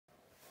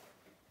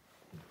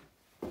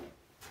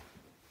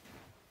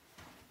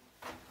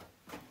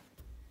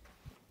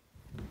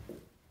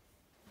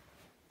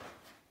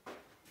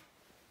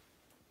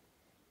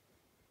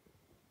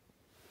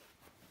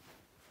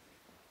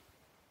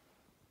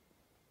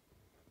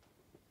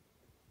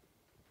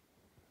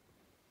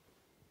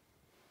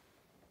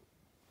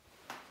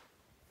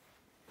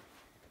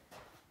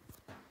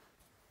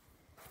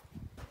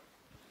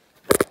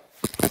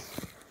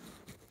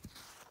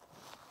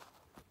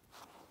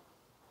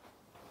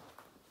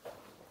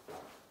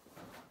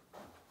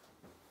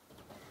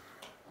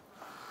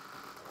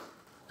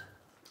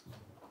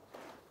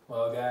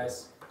Well,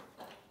 guys,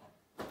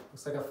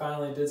 looks like I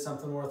finally did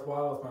something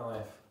worthwhile with my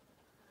life.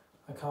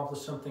 I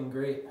accomplished something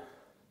great.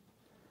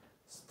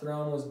 This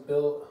throne was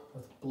built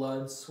with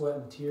blood, sweat,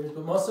 and tears,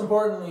 but most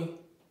importantly,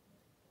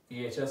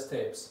 VHS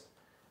tapes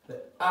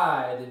that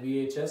I, the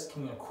VHS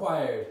King,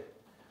 acquired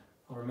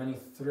over many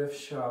thrift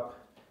shop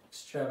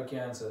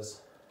extravaganzas.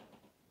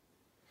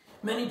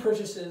 Many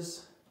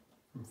purchases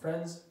from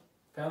friends,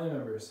 family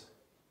members,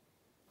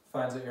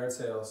 finds at yard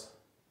sales.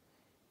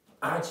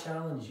 I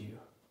challenge you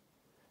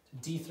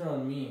to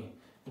dethrone me,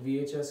 the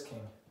VHS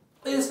King.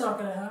 It's not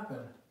going to happen.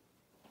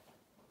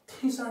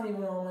 These aren't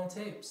even all my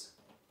tapes.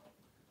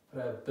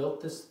 But I have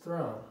built this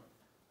throne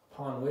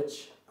upon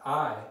which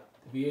I,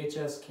 the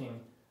VHS King,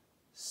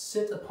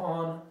 sit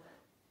upon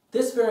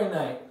this very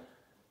night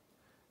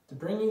to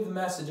bring you the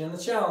message and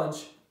the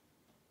challenge.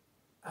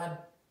 I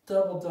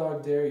double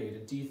dog dare you to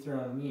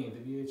dethrone me, the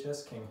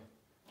VHS King.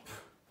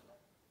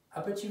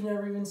 I bet you've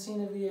never even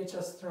seen a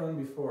VHS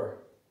throne before.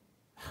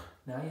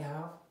 Now you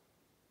have.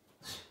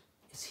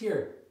 It's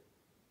here.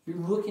 You're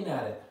looking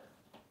at it.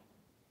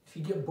 If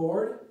you get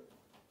bored,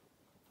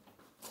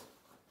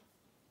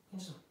 you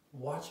just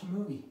watch a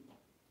movie.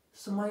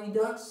 Some Mighty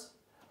Ducks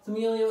with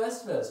Emilio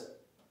Estevez.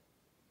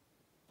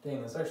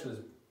 Dang, this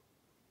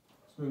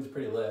movie's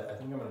pretty lit. I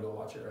think I'm gonna go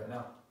watch it right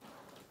now.